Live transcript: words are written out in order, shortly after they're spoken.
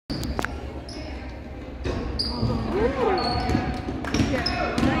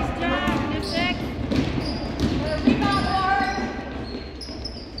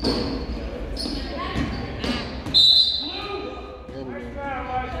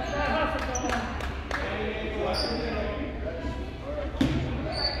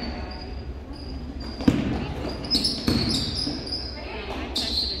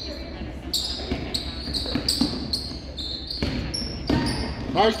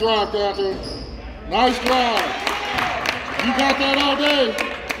Nice drive, Catherine. Nice drive. You got that all day.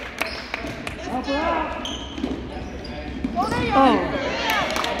 Oh.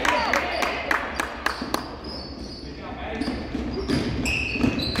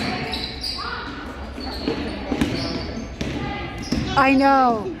 I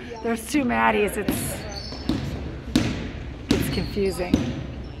know. There's two Maddies. It's confusing.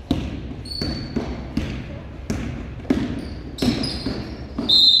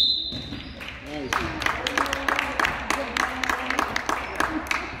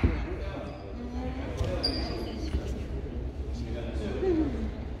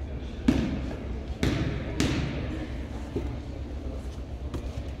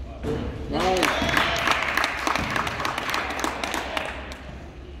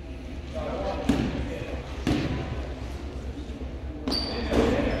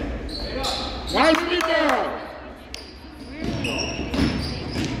 Nice rebound.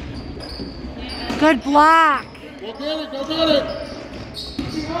 Good block. Go get it, go get it.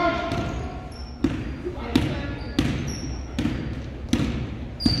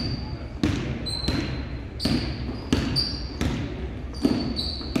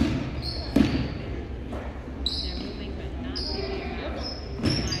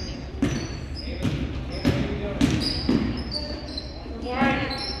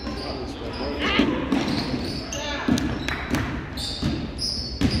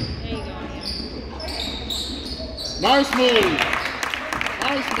 Nice move.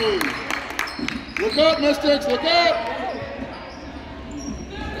 Nice move. Look up, Mystics. Look up.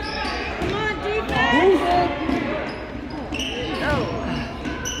 Come on, defense.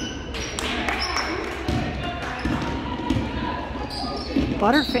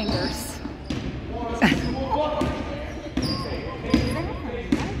 Butterfingers.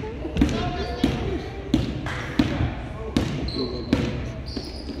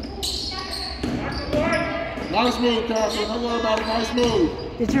 Nice move, Catherine. Don't worry about it. Nice move.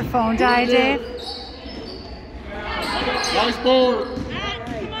 Did your phone die, Dave? Nice board.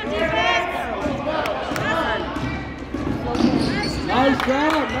 Nice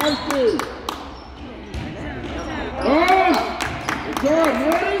job. Nice move. Nice. Good job,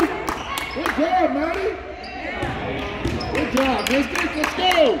 Maddie. Good job, Maddie. Good job, Mystics. Let's go.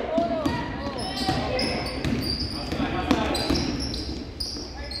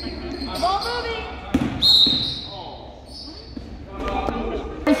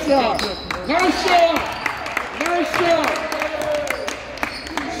 Nice shot! Nice shot! Nice shot!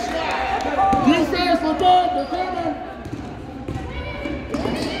 Defense, look up! They're coming!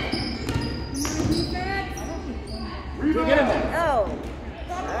 Get him. Oh.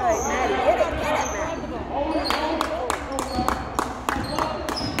 All right, Maddie. Get it,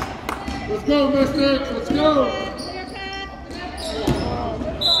 Maddie. Let's go, Mystics! Let's go!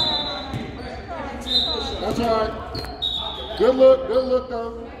 That's all right. Good look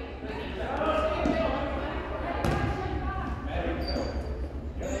though.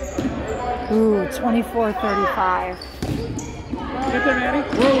 Ooh, 24-35. Get there, Maddie.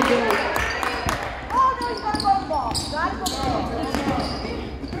 Where we go? Oh, no, he's got to go to the ball. Got to go to the ball.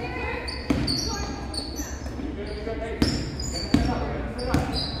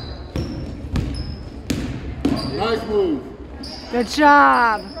 Nice move. Good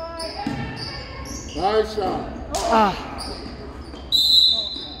job. Nice shot. Oh.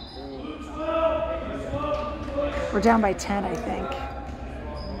 We're down by 10, I think.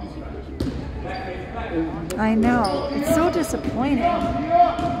 I know. It's so disappointing.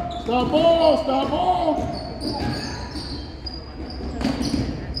 Stop ball! Stop ball!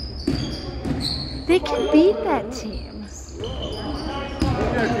 They can beat that team.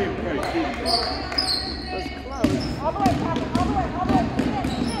 All the way, Papa. All the way, all the way.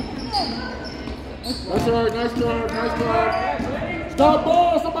 That's all right. Nice drive. Nice drive. Stop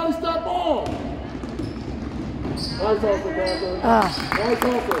ball! Somebody stop ball! Nice hustle, Catherine. Nice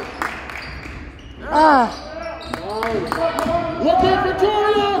hustle. Nice. Look at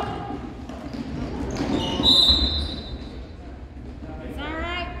Victoria! It's all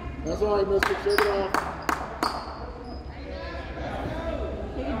right. That's all right, Mystic. Shake it off.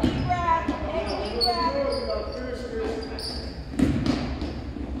 Take a deep breath. Take a deep breath.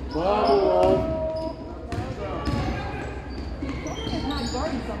 Bravo, Love. It's not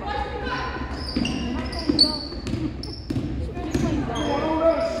guarding somebody.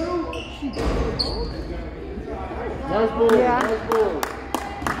 Nice ball. Yeah. Nice ball.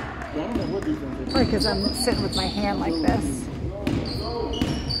 I don't know what defense is. Probably because I'm sitting with my hand like this.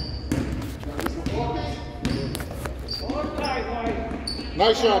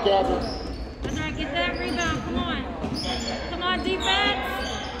 Nice shot, Catherine. That's right. Get that rebound. Come on. Come on,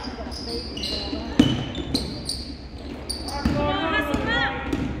 defense.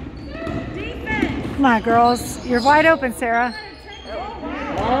 Come on, girls. You're wide open, Sarah.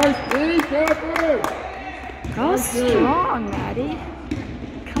 Nice, D, careful. Go strong, Maddie.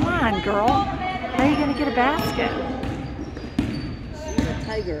 Come on, girl. How are you going to get a basket? She's a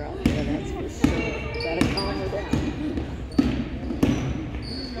tiger out there, that's for sure. Gotta calm her down.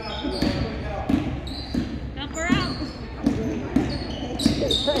 Help her out.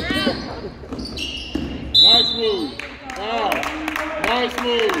 Nice move. Wow. Nice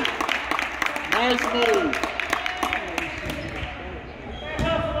move. Nice move.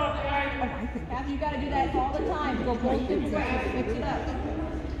 You gotta do that all the time. Go both things. Mix it up.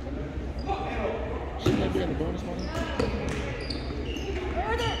 Shouldn't that be in the bonus money?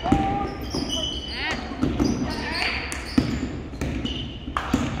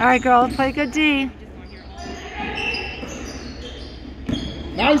 All right, girl. Play good D.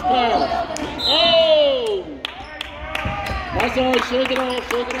 Nice pass. Oh! That's all right. Shake it off.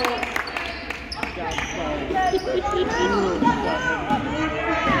 Shake it off.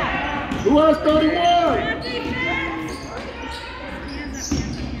 Who has 31?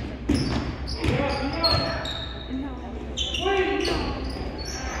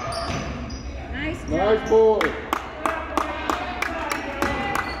 Nice boy.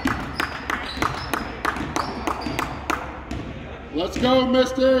 Let's go,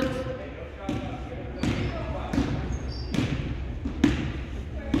 Mystics.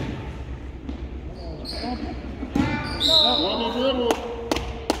 Double dribble.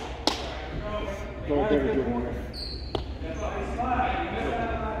 Don't double dribble.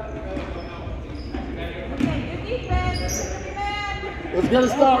 Let's get a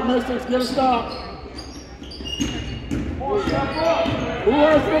stop, Mystics. Get a stop. Who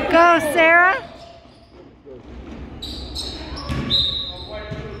has it? Go, Sarah.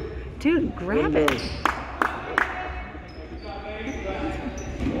 Dude, grab it.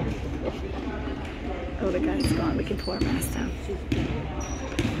 Oh, the guy's gone. We can pull our mask down.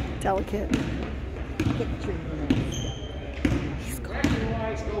 Delicate. He's gone.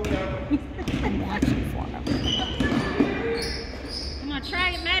 I'm watching for him. Come on, try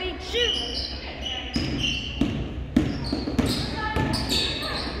it, Maddie. Shoot.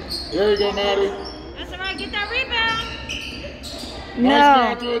 There you go, Maddie. That's all right. Get that rebound. No.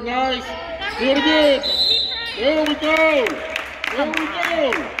 Nice, do it nice. Do it again. There we go. There we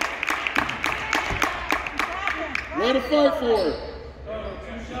go. Way to fight for it.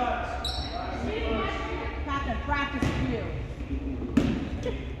 Practice you.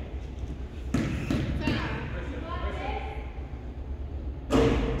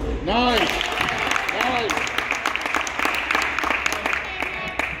 Nice. Nice.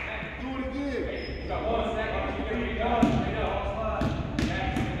 Do it again.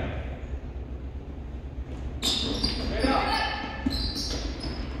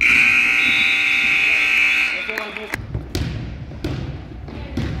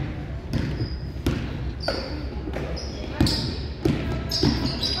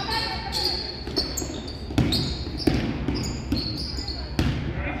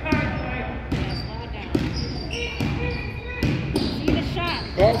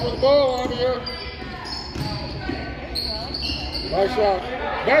 Call for the ball on here. Nice shot.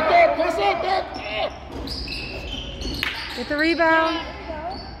 Back up, press up, back up. Get the rebound.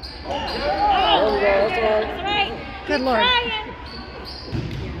 There we go, that's all right. All right. Good Lord.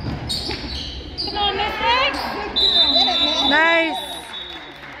 Come on, Mystics. Nice.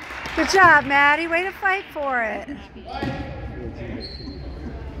 Good job, Maddie. Way to fight for it.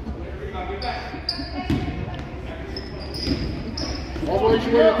 Always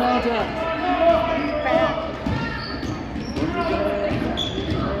way to contact.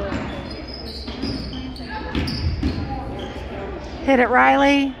 Hit it,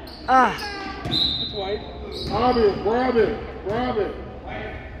 Riley. Ugh. Grab it, grab it, grab it.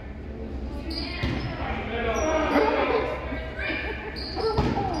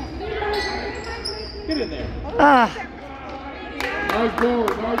 Get in there. Ugh. Nice ball,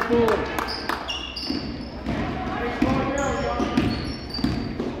 nice ball.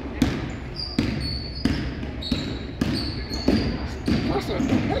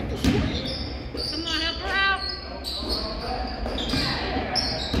 Come on, help her out.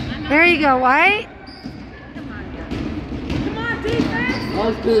 There you go, White. Come on, defense.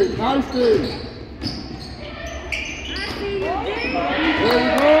 Nice D, nice D. I see you, D. There we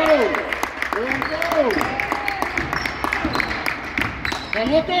go. There we go. Now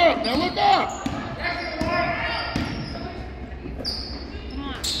look up, now look up. Come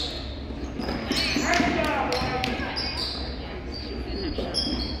on.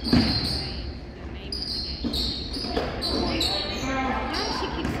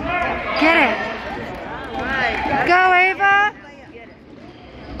 Get it.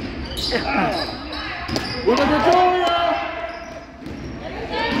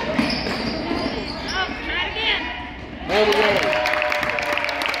 There we go.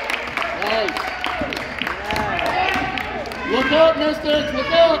 Nice. Look out, Mystics, look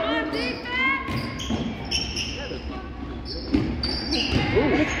out.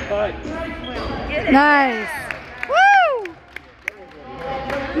 Nice. Woo!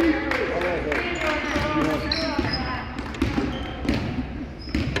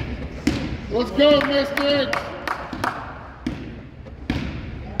 Let's go, Mystics.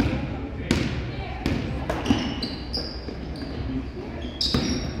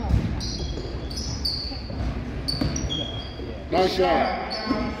 Nice shot.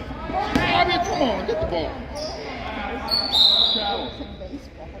 Madi, come on, get the ball.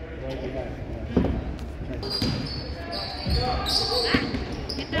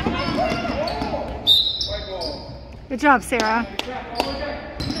 Good job, Sarah. Come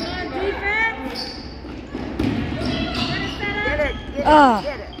on, defense. Get it, get it, Oh.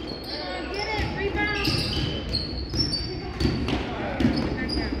 get it. Get it, rebound.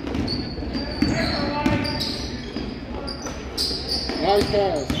 Nice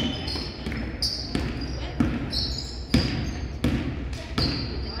pass.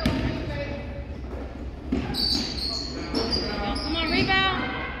 Come on,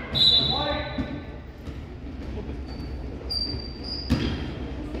 rebound.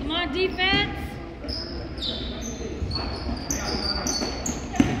 Come on, defense.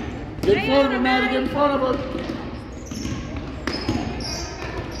 Get in front of him, Madi, get in front of him.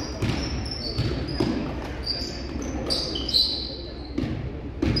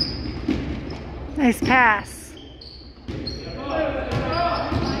 Nice pass. Nice, nice.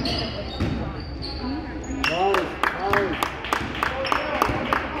 All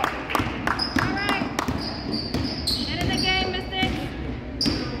right. End of the game, Mystics.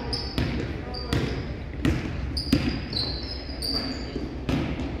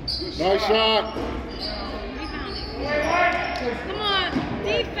 Nice shot. Come on,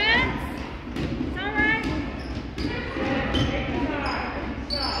 defense. It's all right.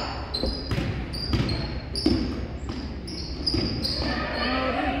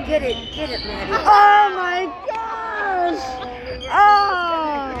 Get it, Maddie. Oh my gosh!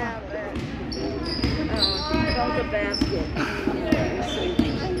 Oh! Think about the basket.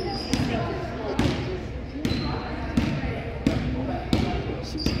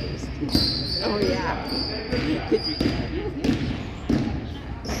 Oh yeah.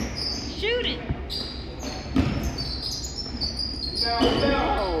 Shoot it.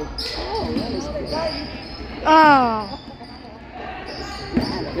 Oh, that was good. Oh!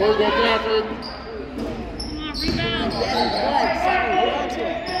 There you go, Catherine. Come on, rebound.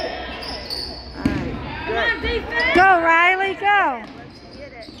 Come on, defense. Go, Riley, go!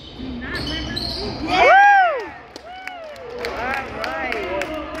 Not let her shoot. Woo!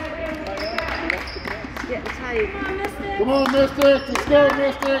 Getting tight. Come on, Mystics. Come on, Mystics. Let's go,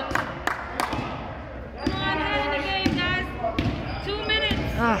 Mystics. Come on, head in the game, guys. 2 minutes.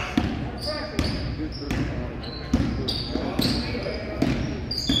 Ah.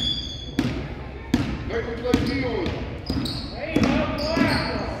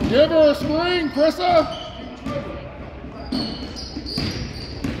 Give her a screen, Krista.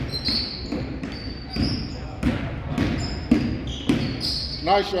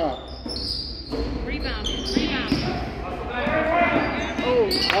 Nice shot. Rebound. Oh,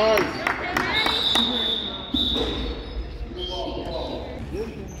 nice.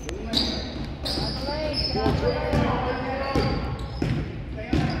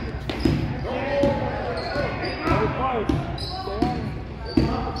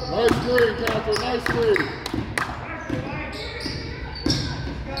 Nice screen, Catherine. Nice screen.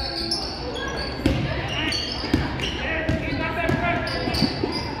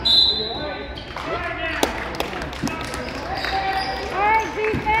 All right,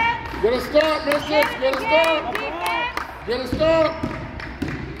 defense. Get a stop, Mystics. Get a stop. Get a stop.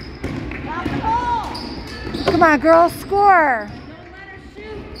 Stop the ball. Come on, girls, score! Don't let her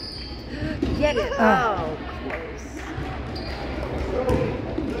shoot. Get it. Oh,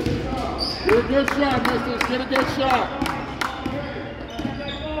 Get a good shot, Mystics. Get a good shot.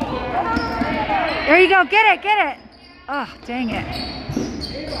 There you go, get it, get it! Oh, dang it.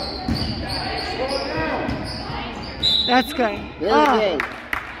 That's good. There you Oh, go.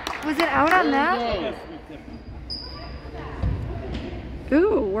 was it out on that? There you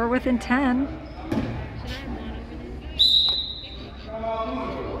Ooh, we're within 10.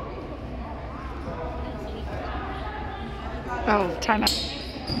 Oh, timeout.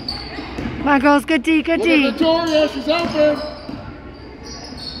 Come on, girls, good D, good go. Look D. at Victoria. She's open.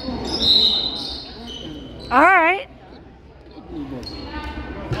 All right. Come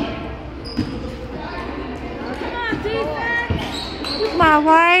on, defense. Come on,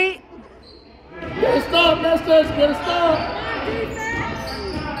 White. Get a stop, Masters. Get a stop.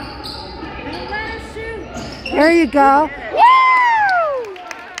 There you go. Woo!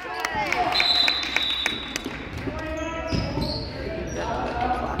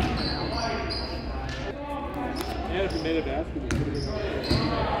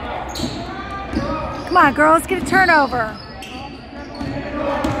 Come on, girls, get a turnover.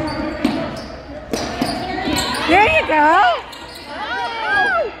 There you go.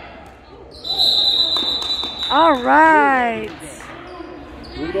 All right.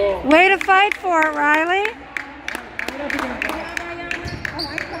 Way to fight for it, Riley.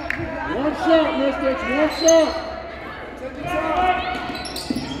 One shot, Masters. One shot.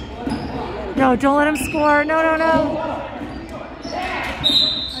 No, don't let him score. No, no, no.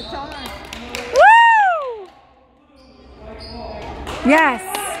 Woo! Yes.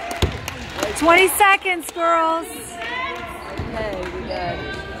 20 seconds, girls. Okay, we got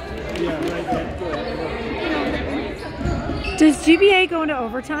it. Does GBA go into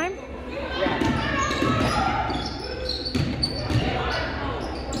overtime?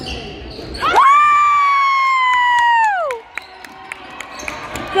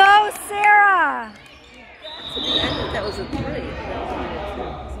 Go, Sarah! I think that was a 3.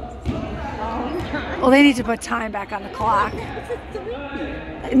 Well, they need to put time back on the clock.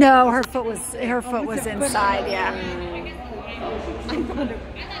 No, her foot was inside. Yeah.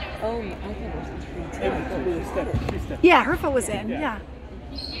 Oh, I thought it was a 3. Yeah, her foot was in. Yeah.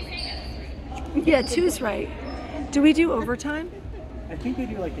 Yeah, 2's right. Do we do overtime? I think they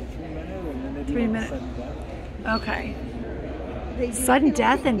do like a 3-minute and then they do 3 like minute. sudden death. Okay. Sudden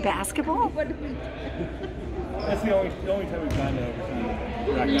death in basketball? That's the only time we've gone to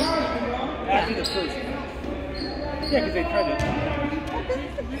overtime. After the first. Yeah, because they tried to.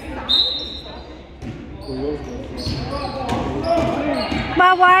 Come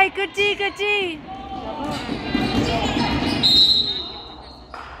on, White. Good D, good D.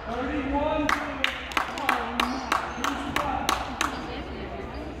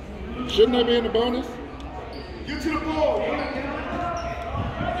 Shouldn't they be in the bonus? Get to the ball.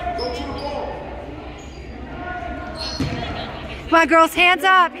 Go to the ball. Come on, girls. Hands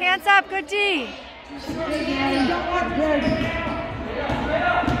up. Hands up. Good D.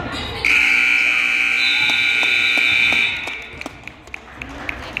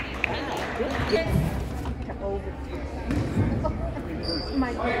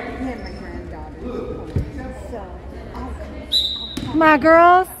 Come on,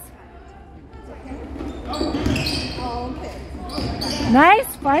 girls.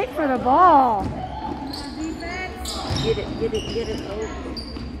 Nice fight for the ball. Get it.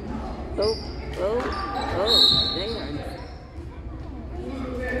 Oh, there.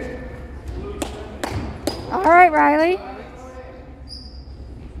 All right, Riley.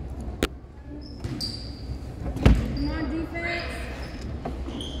 Come on, defense.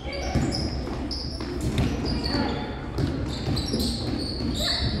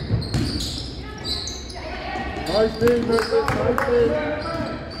 Nice thing, Masters. Nice thing.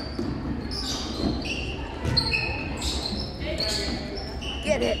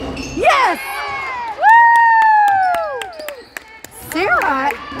 Get it. Yes! Woo!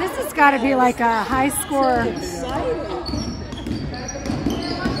 Sarah, this has got to be like a high score.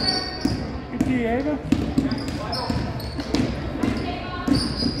 Diego?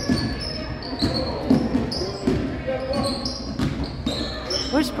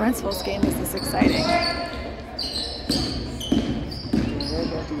 Wish Brentsville's game is this exciting.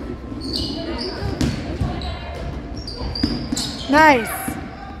 Nice.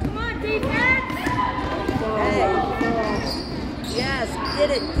 Come on, defense. Hey. Yes,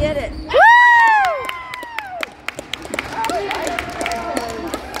 get it. Woo!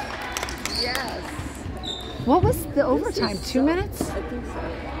 Yes. What was the overtime? 2 minutes? I think so.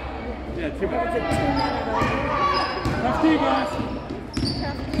 Yeah, 2 That was a minutes. 2-minute Tough D, guys.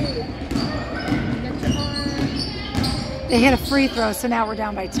 They hit a free throw, so now we're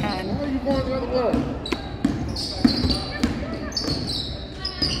down by 10. Why are you going the other way?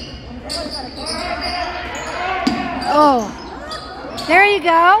 Oh, there you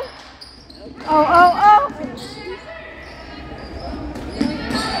go. Oh.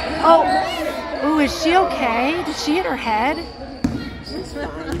 Oh, is she okay? Did she hit her head? She's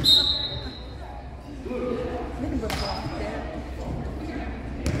fine.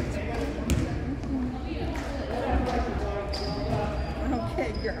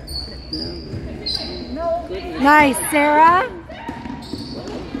 Okay, girl. No. Nice, Sarah.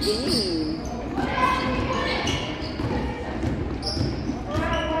 Game.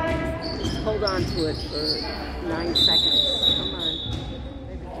 Just hold on to it for 9 seconds. Come on.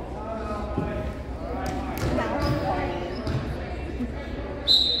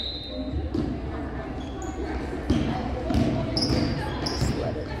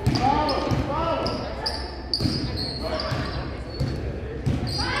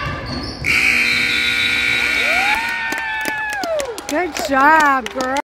 Good job, girl.